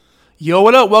Yo,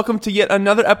 what up? Welcome to yet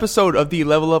another episode of the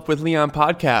Level Up with Leon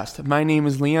podcast. My name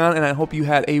is Leon, and I hope you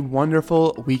had a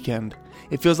wonderful weekend.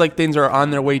 It feels like things are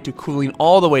on their way to cooling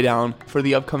all the way down for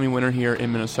the upcoming winter here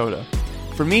in Minnesota.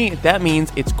 For me, that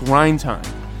means it's grind time.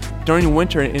 During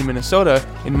winter in Minnesota,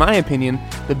 in my opinion,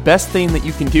 the best thing that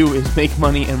you can do is make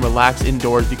money and relax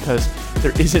indoors because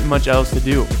there isn't much else to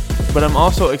do. But I'm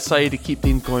also excited to keep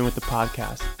things going with the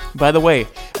podcast. By the way,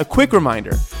 a quick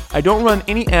reminder, I don't run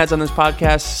any ads on this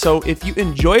podcast, so if you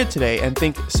enjoy it today and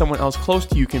think someone else close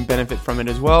to you can benefit from it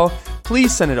as well,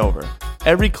 please send it over.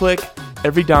 Every click,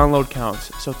 every download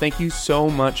counts, so thank you so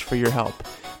much for your help.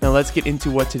 Now let's get into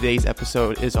what today's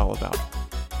episode is all about.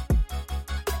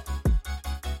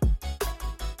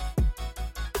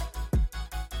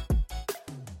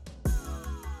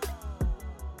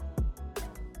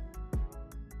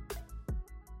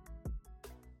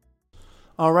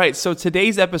 All right, so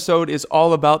today's episode is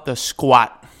all about the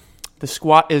squat. The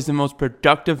squat is the most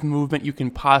productive movement you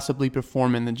can possibly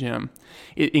perform in the gym.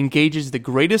 It engages the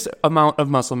greatest amount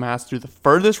of muscle mass through the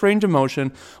furthest range of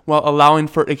motion while allowing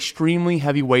for extremely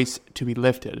heavy weights to be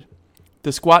lifted.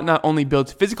 The squat not only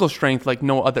builds physical strength like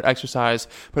no other exercise,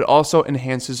 but also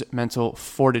enhances mental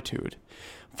fortitude.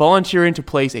 Volunteering to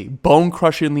place a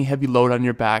bone-crushingly heavy load on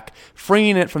your back,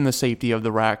 freeing it from the safety of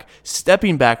the rack,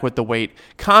 stepping back with the weight,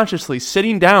 consciously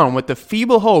sitting down with the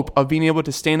feeble hope of being able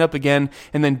to stand up again,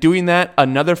 and then doing that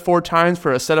another 4 times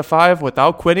for a set of 5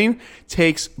 without quitting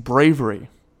takes bravery.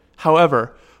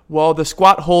 However, while the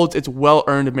squat holds its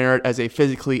well-earned merit as a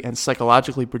physically and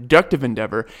psychologically productive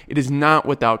endeavor, it is not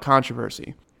without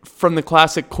controversy. From the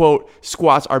classic, quote,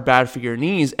 squats are bad for your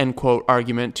knees, end quote,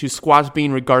 argument to squats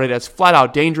being regarded as flat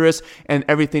out dangerous and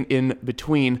everything in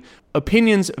between,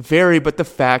 opinions vary, but the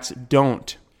facts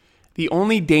don't. The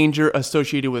only danger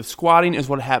associated with squatting is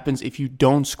what happens if you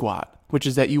don't squat, which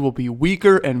is that you will be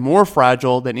weaker and more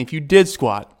fragile than if you did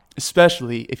squat,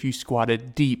 especially if you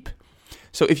squatted deep.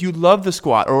 So if you love the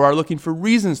squat or are looking for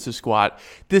reasons to squat,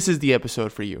 this is the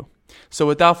episode for you. So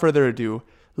without further ado,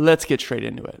 let's get straight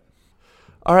into it.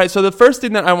 All right, so the first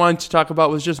thing that I wanted to talk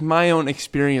about was just my own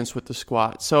experience with the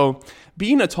squat. So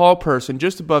being a tall person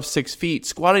just above 6 feet,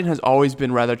 squatting has always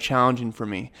been rather challenging for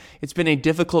me. It's been a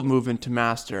difficult movement to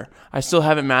master. I still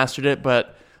haven't mastered it,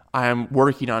 but I am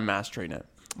working on mastering it.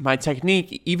 My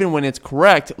technique, even when it's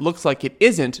correct, looks like it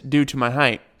isn't due to my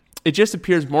height. It just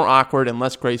appears more awkward and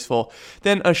less graceful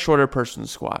than a shorter person's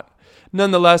squat.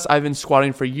 Nonetheless, I've been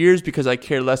squatting for years because I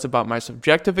care less about my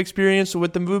subjective experience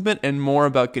with the movement and more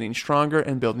about getting stronger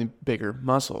and building bigger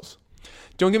muscles.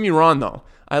 Don't get me wrong though,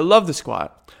 I love the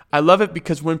squat. I love it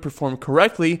because when performed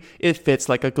correctly, it fits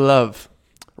like a glove.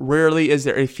 Rarely is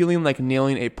there a feeling like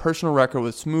nailing a personal record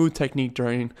with smooth technique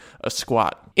during a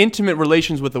squat. Intimate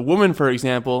relations with a woman, for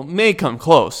example, may come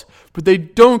close, but they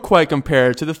don't quite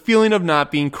compare to the feeling of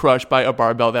not being crushed by a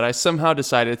barbell that I somehow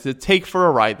decided to take for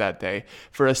a ride that day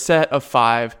for a set of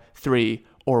 5, 3,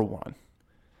 or 1.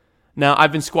 Now,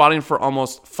 I've been squatting for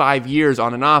almost 5 years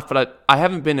on and off, but I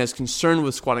haven't been as concerned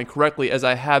with squatting correctly as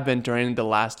I have been during the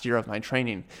last year of my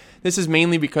training. This is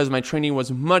mainly because my training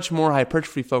was much more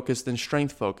hypertrophy focused than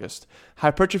strength focused.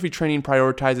 Hypertrophy training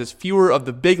prioritizes fewer of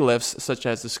the big lifts, such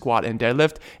as the squat and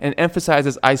deadlift, and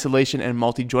emphasizes isolation and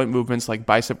multi-joint movements like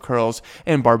bicep curls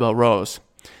and barbell rows.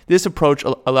 This approach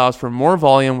allows for more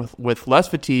volume with less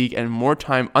fatigue and more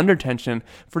time under tension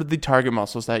for the target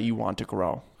muscles that you want to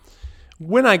grow.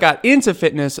 When I got into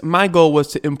fitness, my goal was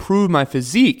to improve my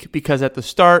physique because at the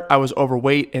start I was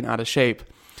overweight and out of shape.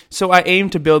 So I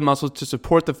aimed to build muscles to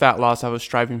support the fat loss I was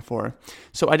striving for.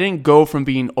 So I didn't go from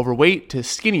being overweight to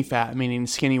skinny fat, meaning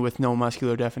skinny with no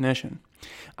muscular definition.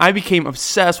 I became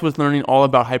obsessed with learning all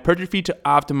about hypertrophy to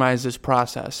optimize this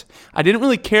process. I didn't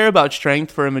really care about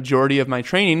strength for a majority of my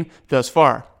training thus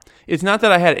far. It's not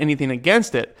that I had anything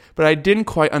against it, but I didn't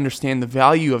quite understand the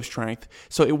value of strength,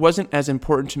 so it wasn't as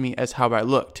important to me as how I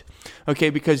looked. Okay,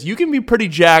 because you can be pretty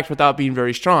jacked without being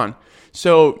very strong.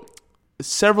 So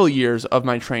several years of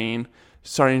my training,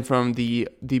 starting from the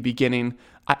beginning,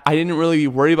 I didn't really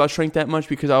worry about strength that much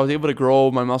because I was able to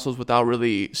grow my muscles without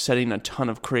really setting a ton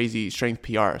of crazy strength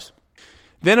PRs.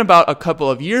 Then about a couple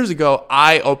of years ago,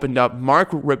 I opened up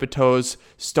Mark Rippetoe's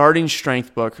Starting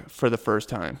Strength book for the first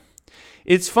time.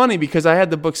 It's funny because I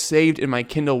had the book saved in my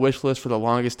Kindle wishlist for the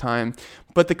longest time,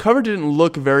 but the cover didn't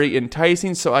look very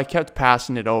enticing, so I kept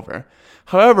passing it over.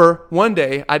 However, one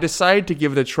day I decided to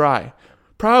give it a try,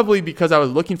 probably because I was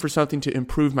looking for something to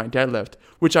improve my deadlift,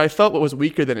 which I felt was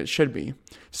weaker than it should be.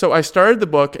 So I started the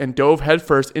book and dove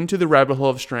headfirst into the rabbit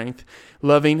hole of strength,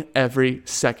 loving every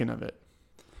second of it.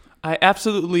 I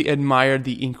absolutely admired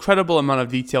the incredible amount of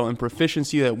detail and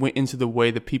proficiency that went into the way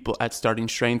the people at Starting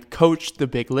Strength coached the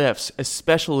big lifts,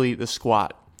 especially the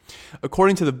squat.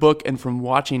 According to the book and from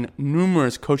watching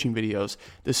numerous coaching videos,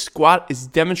 the squat is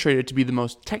demonstrated to be the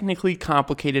most technically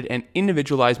complicated and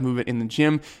individualized movement in the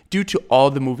gym due to all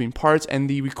the moving parts and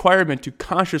the requirement to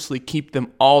consciously keep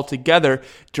them all together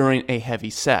during a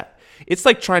heavy set. It's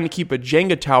like trying to keep a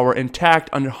Jenga tower intact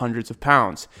under hundreds of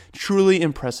pounds. Truly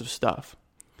impressive stuff.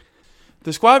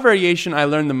 The squat variation I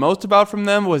learned the most about from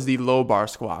them was the low bar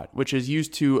squat, which is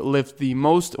used to lift the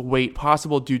most weight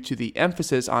possible due to the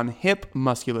emphasis on hip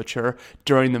musculature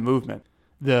during the movement.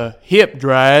 The hip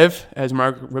drive, as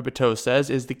Mark Rippetoe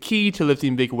says, is the key to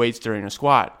lifting big weights during a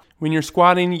squat. When you're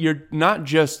squatting, you're not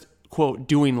just, quote,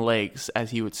 doing legs,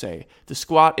 as he would say. The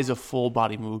squat is a full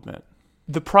body movement.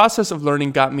 The process of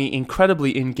learning got me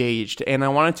incredibly engaged, and I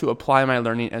wanted to apply my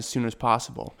learning as soon as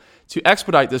possible. To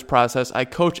expedite this process, I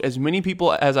coached as many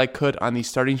people as I could on the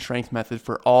Starting Strength method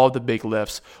for all the big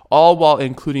lifts, all while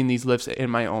including these lifts in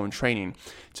my own training.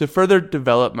 To further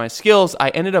develop my skills, I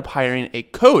ended up hiring a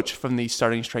coach from the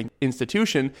Starting Strength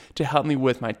Institution to help me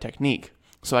with my technique,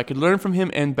 so I could learn from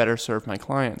him and better serve my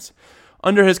clients.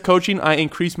 Under his coaching, I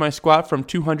increased my squat from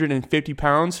 250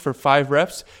 pounds for 5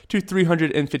 reps to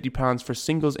 350 pounds for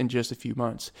singles in just a few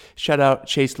months. Shout out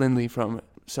Chase Lindley from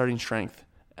Starting Strength.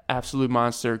 Absolute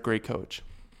monster, great coach.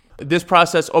 This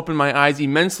process opened my eyes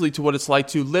immensely to what it's like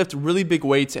to lift really big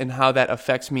weights and how that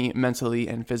affects me mentally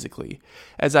and physically.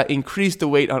 As I increased the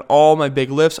weight on all my big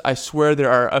lifts, I swear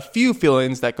there are a few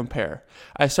feelings that compare.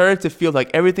 I started to feel like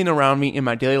everything around me in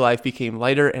my daily life became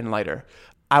lighter and lighter.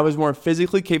 I was more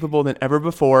physically capable than ever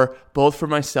before, both for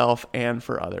myself and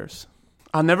for others.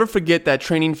 I'll never forget that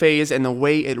training phase and the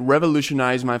way it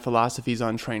revolutionized my philosophies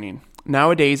on training.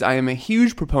 Nowadays, I am a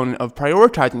huge proponent of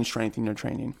prioritizing strength in your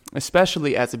training,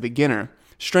 especially as a beginner.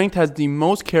 Strength has the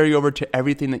most carryover to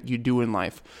everything that you do in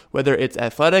life, whether it's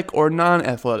athletic or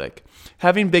non-athletic.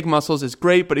 Having big muscles is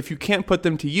great, but if you can't put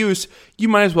them to use, you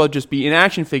might as well just be an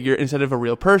action figure instead of a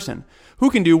real person who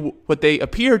can do what they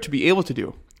appear to be able to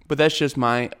do. But that's just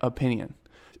my opinion.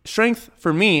 Strength,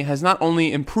 for me, has not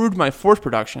only improved my force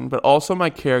production, but also my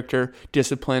character,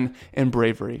 discipline, and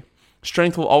bravery.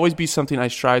 Strength will always be something I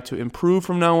strive to improve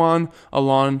from now on,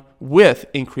 along with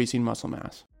increasing muscle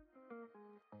mass.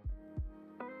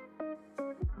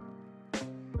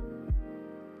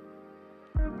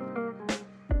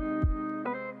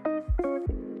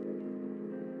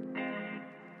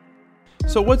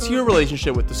 So what's your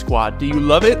relationship with the squat? Do you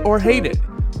love it or hate it?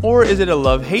 Or is it a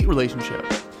love-hate relationship?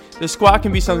 The squat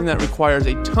can be something that requires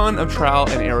a ton of trial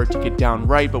and error to get down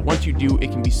right, but once you do,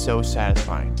 it can be so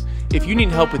satisfying. If you need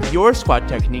help with your squat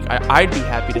technique, I'd be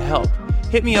happy to help.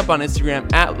 Hit me up on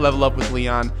Instagram at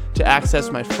LevelUpWithLeon to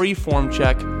access my free form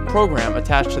check program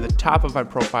attached to the top of my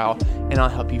profile, and I'll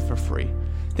help you for free.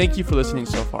 Thank you for listening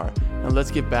so far. Now let's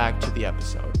get back to the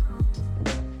episode.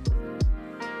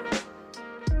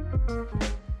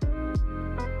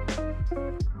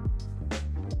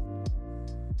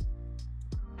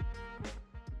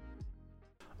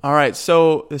 All right,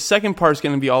 so the second part is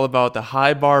going to be all about the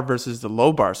high bar versus the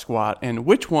low bar squat and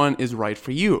which one is right for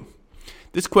you.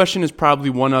 This question is probably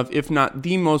one of, if not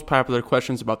the most popular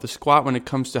questions about the squat when it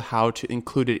comes to how to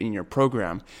include it in your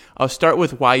program. I'll start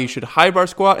with why you should high bar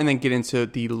squat and then get into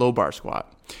the low bar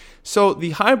squat. So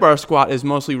the high bar squat is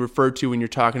mostly referred to when you're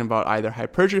talking about either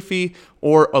hypertrophy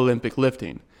or Olympic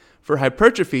lifting. For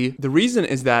hypertrophy, the reason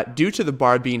is that due to the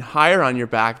bar being higher on your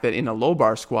back than in a low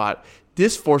bar squat,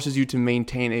 this forces you to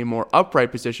maintain a more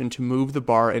upright position to move the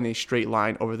bar in a straight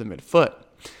line over the midfoot.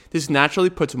 This naturally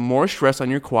puts more stress on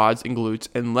your quads and glutes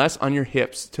and less on your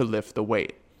hips to lift the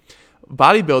weight.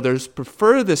 Bodybuilders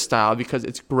prefer this style because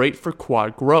it's great for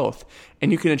quad growth,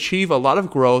 and you can achieve a lot of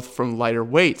growth from lighter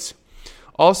weights.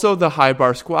 Also, the high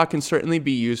bar squat can certainly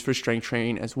be used for strength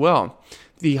training as well.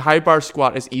 The high bar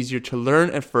squat is easier to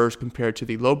learn at first compared to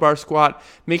the low bar squat,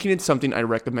 making it something I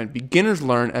recommend beginners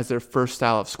learn as their first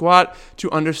style of squat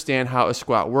to understand how a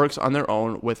squat works on their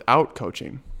own without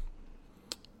coaching.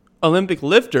 Olympic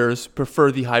lifters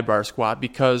prefer the high bar squat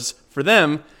because, for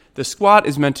them, the squat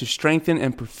is meant to strengthen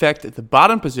and perfect the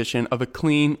bottom position of a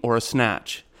clean or a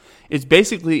snatch. It's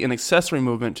basically an accessory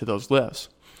movement to those lifts.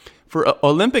 For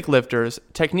Olympic lifters,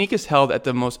 technique is held at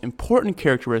the most important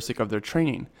characteristic of their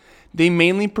training. They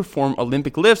mainly perform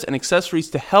Olympic lifts and accessories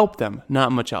to help them,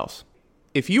 not much else.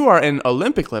 If you are an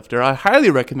Olympic lifter, I highly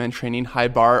recommend training high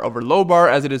bar over low bar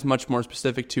as it is much more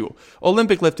specific to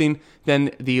Olympic lifting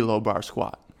than the low bar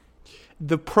squat.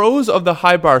 The pros of the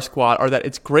high bar squat are that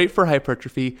it's great for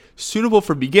hypertrophy, suitable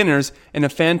for beginners, and a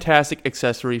fantastic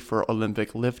accessory for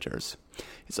Olympic lifters.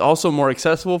 It's also more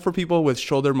accessible for people with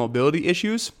shoulder mobility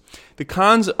issues. The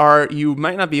cons are you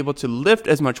might not be able to lift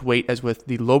as much weight as with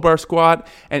the low bar squat,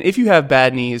 and if you have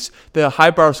bad knees, the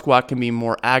high bar squat can be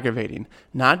more aggravating.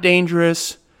 Not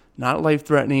dangerous, not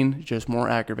life-threatening, just more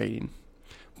aggravating.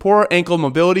 Poor ankle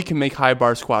mobility can make high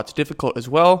bar squats difficult as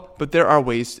well, but there are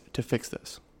ways to fix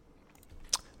this.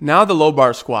 Now the low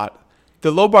bar squat. The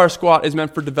low bar squat is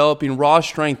meant for developing raw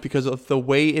strength because of the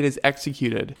way it is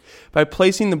executed. By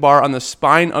placing the bar on the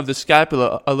spine of the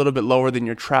scapula a little bit lower than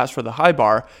your traps for the high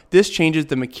bar, this changes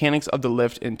the mechanics of the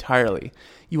lift entirely.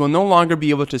 You will no longer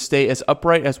be able to stay as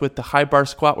upright as with the high bar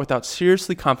squat without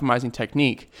seriously compromising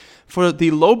technique. For the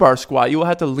low bar squat, you will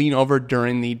have to lean over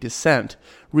during the descent,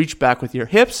 reach back with your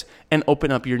hips, and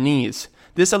open up your knees.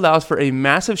 This allows for a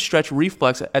massive stretch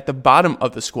reflex at the bottom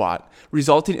of the squat,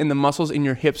 resulting in the muscles in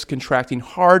your hips contracting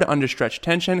hard under stretch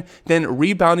tension, then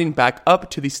rebounding back up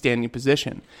to the standing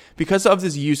position. Because of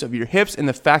this use of your hips and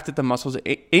the fact that the muscles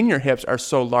in your hips are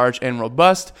so large and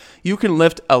robust, you can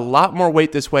lift a lot more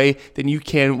weight this way than you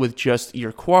can with just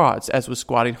your quads, as with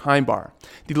squatting high bar.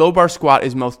 The low bar squat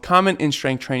is most common in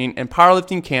strength training and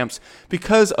powerlifting camps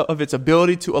because of its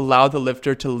ability to allow the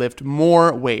lifter to lift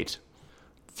more weight.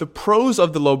 The pros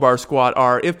of the low bar squat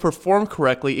are, if performed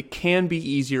correctly, it can be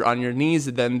easier on your knees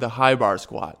than the high bar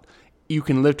squat. You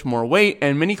can lift more weight,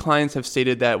 and many clients have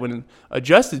stated that when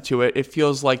adjusted to it, it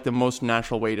feels like the most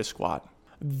natural way to squat.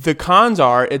 The cons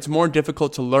are, it's more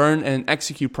difficult to learn and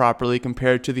execute properly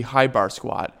compared to the high bar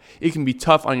squat. It can be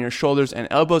tough on your shoulders and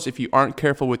elbows if you aren't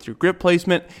careful with your grip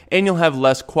placement, and you'll have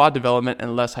less quad development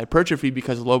and less hypertrophy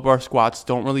because low bar squats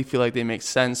don't really feel like they make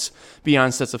sense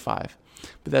beyond sets of 5.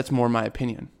 But that's more my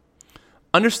opinion.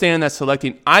 Understand that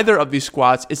selecting either of these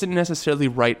squats isn't necessarily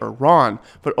right or wrong,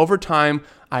 but over time,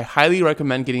 I highly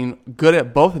recommend getting good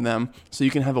at both of them so you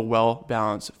can have a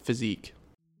well-balanced physique.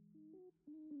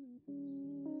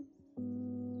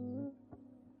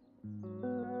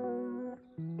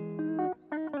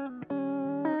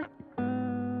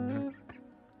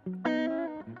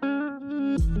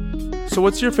 So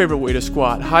what's your favorite way to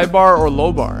squat, high bar or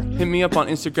low bar? Hit me up on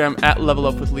Instagram at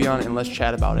levelupwithleon and let's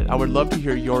chat about it. I would love to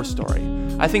hear your story.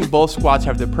 I think both squats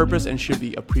have their purpose and should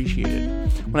be appreciated.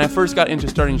 When I first got into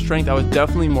starting strength, I was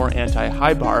definitely more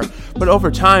anti-high bar, but over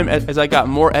time, as I got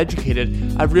more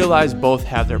educated, I realized both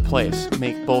have their place.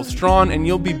 Make both strong and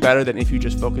you'll be better than if you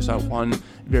just focus on one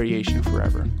variation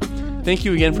forever. Thank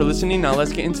you again for listening. Now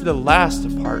let's get into the last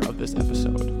part of this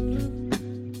episode.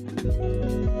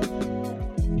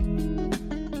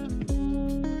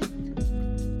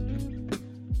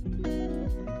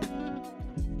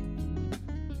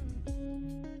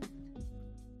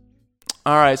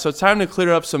 All right, so it's time to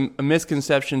clear up some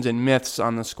misconceptions and myths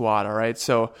on the squat, all right?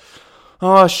 So,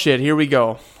 here we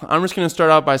go. I'm just going to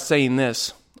start out by saying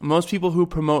this. Most people who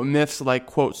promote myths like,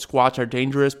 quote, squats are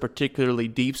dangerous, particularly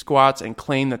deep squats, and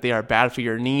claim that they are bad for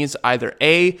your knees, either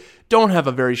A, don't have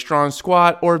a very strong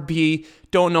squat, or B,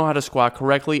 don't know how to squat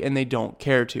correctly and they don't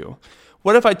care to.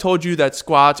 What if I told you that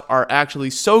squats are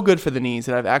actually so good for the knees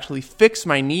that I've actually fixed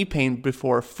my knee pain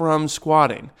before from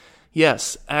squatting?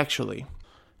 Yes, actually.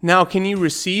 Now, can you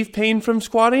receive pain from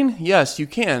squatting? Yes, you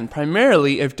can,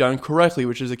 primarily if done correctly,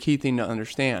 which is a key thing to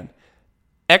understand.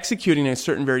 Executing a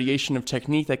certain variation of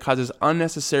technique that causes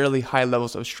unnecessarily high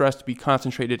levels of stress to be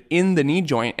concentrated in the knee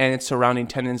joint and its surrounding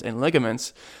tendons and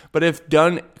ligaments, but if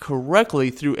done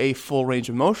correctly through a full range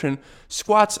of motion,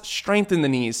 squats strengthen the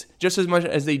knees just as much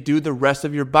as they do the rest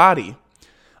of your body.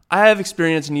 I have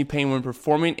experienced knee pain when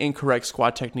performing incorrect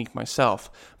squat technique myself,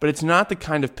 but it's not the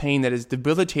kind of pain that is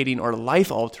debilitating or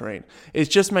life-altering. It's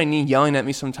just my knee yelling at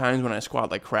me sometimes when I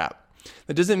squat like crap.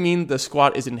 That doesn't mean the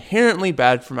squat is inherently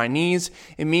bad for my knees.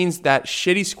 It means that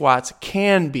shitty squats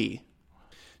can be.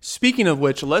 Speaking of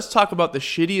which, let's talk about the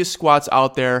shittiest squats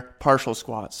out there, partial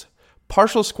squats.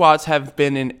 Partial squats have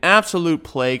been an absolute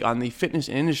plague on the fitness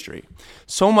industry.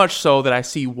 So much so that I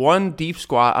see one deep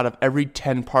squat out of every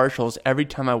 10 partials every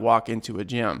time I walk into a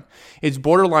gym. It's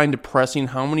borderline depressing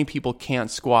how many people can't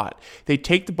squat. They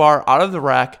take the bar out of the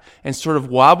rack and sort of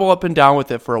wobble up and down with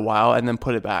it for a while and then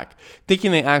put it back,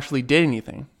 thinking they actually did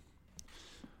anything.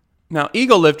 Now,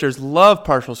 ego lifters love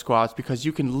partial squats because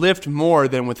you can lift more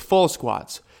than with full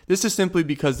squats. This is simply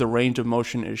because the range of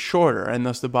motion is shorter, and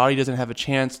thus the body doesn't have a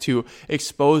chance to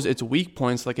expose its weak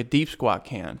points like a deep squat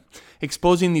can.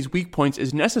 Exposing these weak points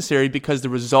is necessary because the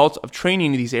results of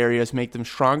training these areas make them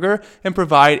stronger and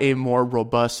provide a more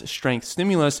robust strength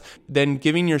stimulus than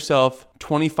giving yourself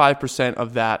 25%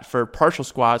 of that for partial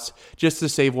squats just to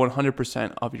save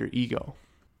 100% of your ego.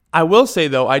 I will say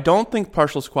though, I don't think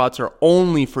partial squats are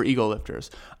only for ego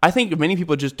lifters. I think many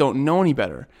people just don't know any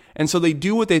better. And so they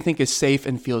do what they think is safe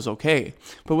and feels okay.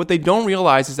 But what they don't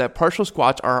realize is that partial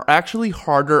squats are actually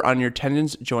harder on your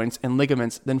tendons, joints, and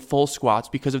ligaments than full squats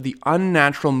because of the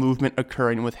unnatural movement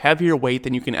occurring with heavier weight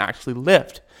than you can actually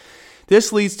lift.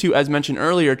 This leads to, as mentioned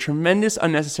earlier, tremendous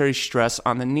unnecessary stress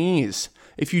on the knees.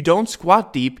 If you don't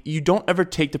squat deep, you don't ever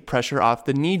take the pressure off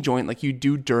the knee joint like you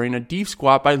do during a deep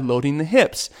squat by loading the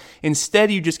hips.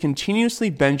 Instead, you just continuously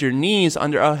bend your knees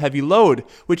under a heavy load,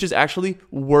 which is actually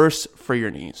worse for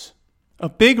your knees. A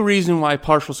big reason why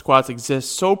partial squats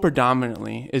exist so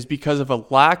predominantly is because of a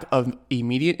lack of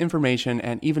immediate information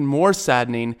and, even more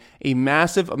saddening, a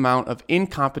massive amount of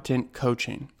incompetent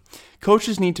coaching.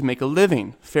 Coaches need to make a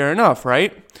living. Fair enough,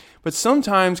 right? But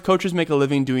sometimes coaches make a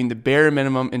living doing the bare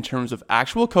minimum in terms of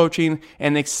actual coaching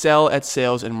and excel at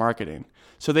sales and marketing.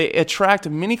 So they attract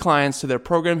many clients to their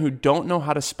program who don't know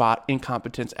how to spot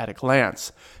incompetence at a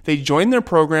glance. They join their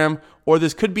program, or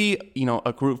this could be,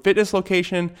 a group fitness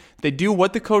location. They do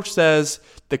what the coach says.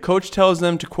 The coach tells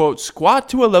them to, quote, squat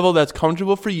to a level that's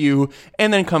comfortable for you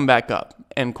and then come back up,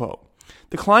 end quote.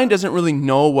 The client doesn't really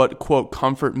know what, quote,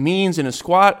 comfort means in a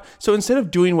squat, so instead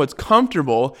of doing what's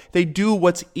comfortable, they do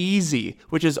what's easy,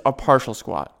 which is a partial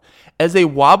squat. As they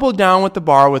wobble down with the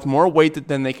bar with more weight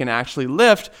than they can actually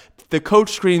lift, the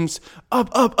coach screams, up,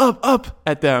 up, up, up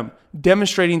at them,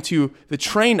 demonstrating to the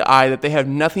trained eye that they have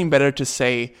nothing better to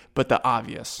say but the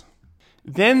obvious.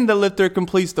 Then the lifter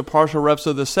completes the partial reps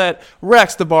of the set,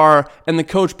 racks the bar, and the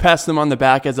coach pats them on the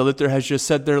back as the lifter has just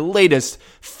said their latest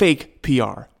fake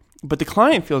PR. But the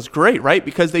client feels great, right?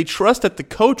 Because they trust that the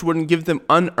coach wouldn't give them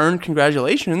unearned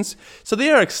congratulations. So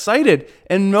they are excited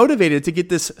and motivated to get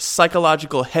this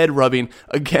psychological head rubbing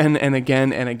again and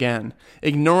again and again,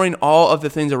 ignoring all of the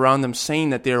things around them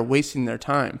saying that they are wasting their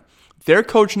time. Their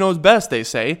coach knows best, they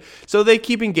say, so they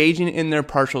keep engaging in their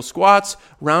partial squats,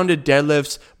 rounded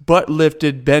deadlifts,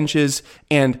 butt-lifted benches,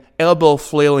 and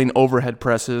elbow-flailing overhead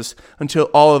presses until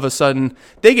all of a sudden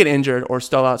they get injured or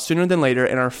stall out sooner than later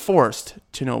and are forced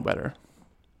to know better.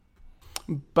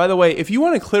 By the way, if you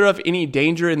want to clear up any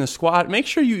danger in the squat, make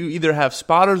sure you either have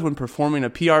spotters when performing a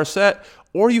PR set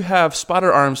or you have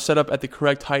spotter arms set up at the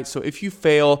correct height so if you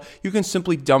fail, you can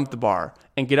simply dump the bar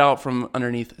and get out from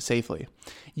underneath safely.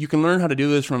 You can learn how to do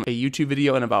this from a YouTube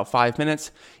video in about 5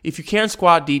 minutes. If you can't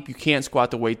squat deep, you can't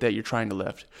squat the weight that you're trying to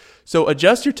lift. So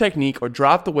adjust your technique or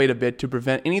drop the weight a bit to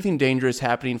prevent anything dangerous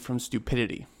happening from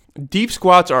stupidity. Deep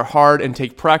squats are hard and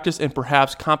take practice and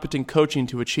perhaps competent coaching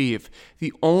to achieve.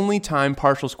 The only time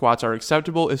partial squats are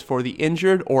acceptable is for the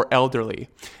injured or elderly,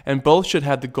 and both should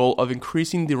have the goal of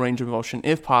increasing the range of motion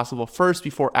if possible first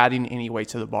before adding any weight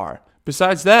to the bar.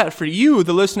 Besides that, for you,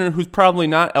 the listener who's probably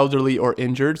not elderly or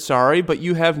injured, sorry, but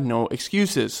you have no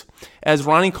excuses. As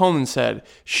Ronnie Coleman said,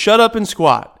 shut up and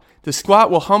squat. The squat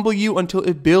will humble you until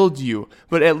it builds you,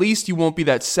 but at least you won't be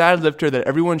that sad lifter that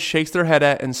everyone shakes their head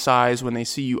at and sighs when they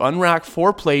see you unrack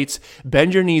 4 plates,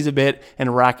 bend your knees a bit,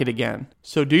 and rack it again.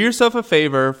 So do yourself a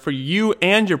favor for you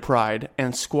and your pride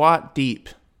and squat deep.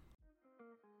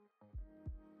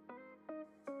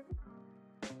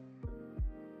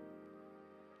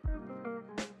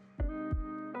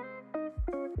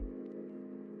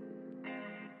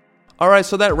 Alright,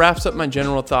 so that wraps up my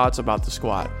general thoughts about the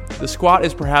squat. The squat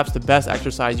is perhaps the best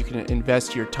exercise you can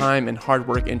invest your time and hard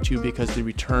work into because the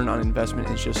return on investment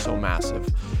is just so massive.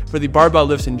 For the barbell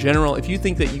lifts in general, if you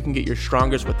think that you can get your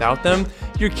strongest without them,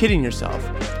 you're kidding yourself.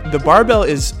 The barbell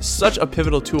is such a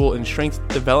pivotal tool in strength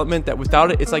development that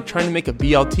without it, it's like trying to make a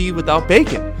BLT without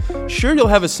bacon. Sure, you'll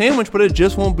have a sandwich, but it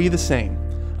just won't be the same.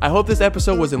 I hope this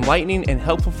episode was enlightening and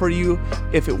helpful for you.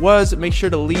 If it was, make sure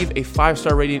to leave a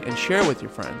 5-star rating and share it with your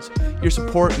friends. Your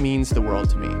support means the world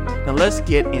to me. Now let's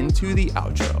get into the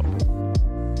outro.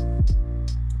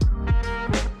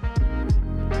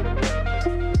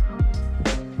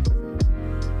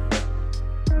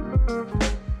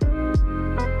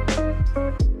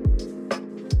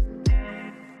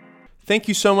 Thank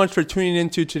you so much for tuning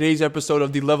into today's episode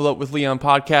of the Level Up with Leon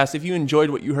podcast. If you enjoyed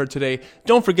what you heard today,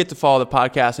 don't forget to follow the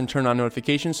podcast and turn on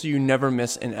notifications so you never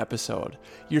miss an episode.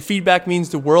 Your feedback means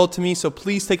the world to me, so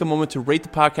please take a moment to rate the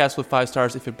podcast with 5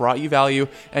 stars if it brought you value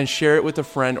and share it with a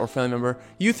friend or family member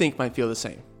you think might feel the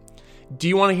same. Do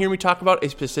you want to hear me talk about a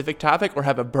specific topic or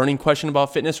have a burning question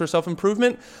about fitness or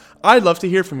self-improvement? I'd love to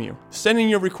hear from you. Send in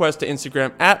your request to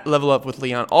Instagram at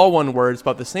levelupwithleon, all one word,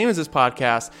 about the same as this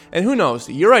podcast, and who knows,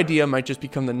 your idea might just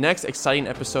become the next exciting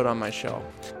episode on my show.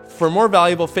 For more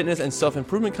valuable fitness and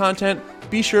self-improvement content,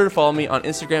 be sure to follow me on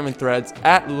Instagram and Threads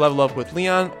at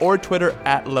levelupwithleon or Twitter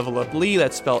at leveluplee,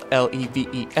 that's spelled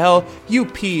Leveluplee.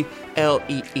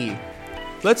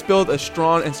 Let's build a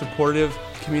strong and supportive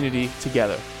community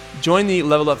together. Join the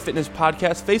Level Up Fitness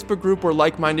Podcast Facebook group where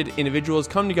like-minded individuals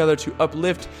come together to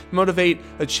uplift, motivate,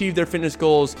 achieve their fitness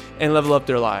goals, and level up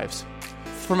their lives.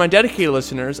 For my dedicated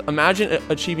listeners, imagine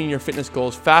achieving your fitness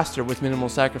goals faster with minimal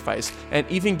sacrifice and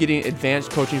even getting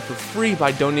advanced coaching for free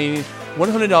by donating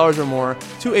 $100 or more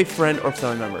to a friend or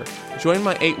family member. Join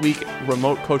my 8-week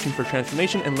remote coaching for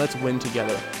transformation and let's win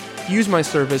together. Use my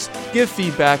service, give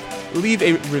feedback, leave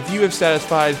a review if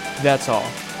satisfied. That's all.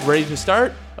 Ready to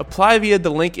start? Apply via the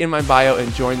link in my bio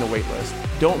and join the waitlist.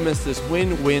 Don't miss this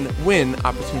win-win-win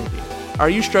opportunity. Are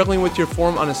you struggling with your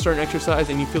form on a certain exercise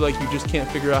and you feel like you just can't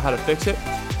figure out how to fix it?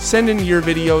 Send in your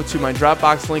video to my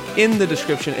Dropbox link in the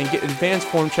description and get advanced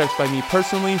form checks by me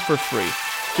personally for free.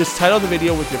 Just title the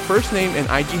video with your first name and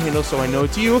IG handle so I know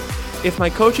it's you. If my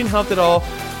coaching helped at all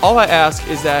I ask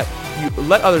is that you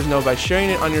let others know by sharing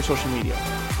it on your social media.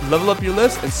 Level up your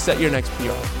list and set your next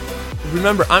PR.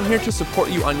 Remember, I'm here to support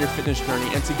you on your fitness journey,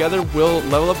 and together we'll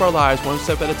level up our lives one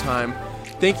step at a time.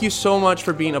 Thank you so much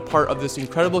for being a part of this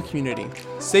incredible community.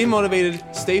 Stay motivated,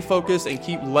 stay focused, and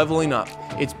keep leveling up.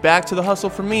 It's back to the hustle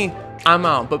for me. I'm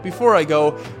out. But before I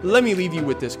go, let me leave you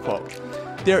with this quote.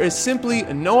 There is simply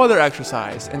no other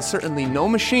exercise, and certainly no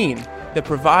machine, that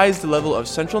provides the level of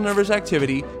central nervous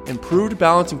activity, improved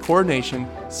balance and coordination,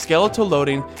 skeletal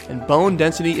loading, and bone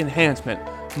density enhancement,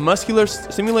 muscular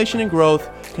stimulation and growth,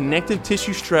 connective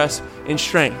tissue stress and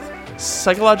strength,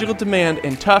 psychological demand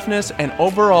and toughness, and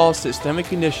overall systemic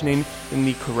conditioning in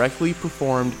the correctly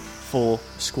performed full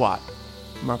squat.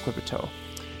 Mark Lipito.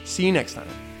 See you next time.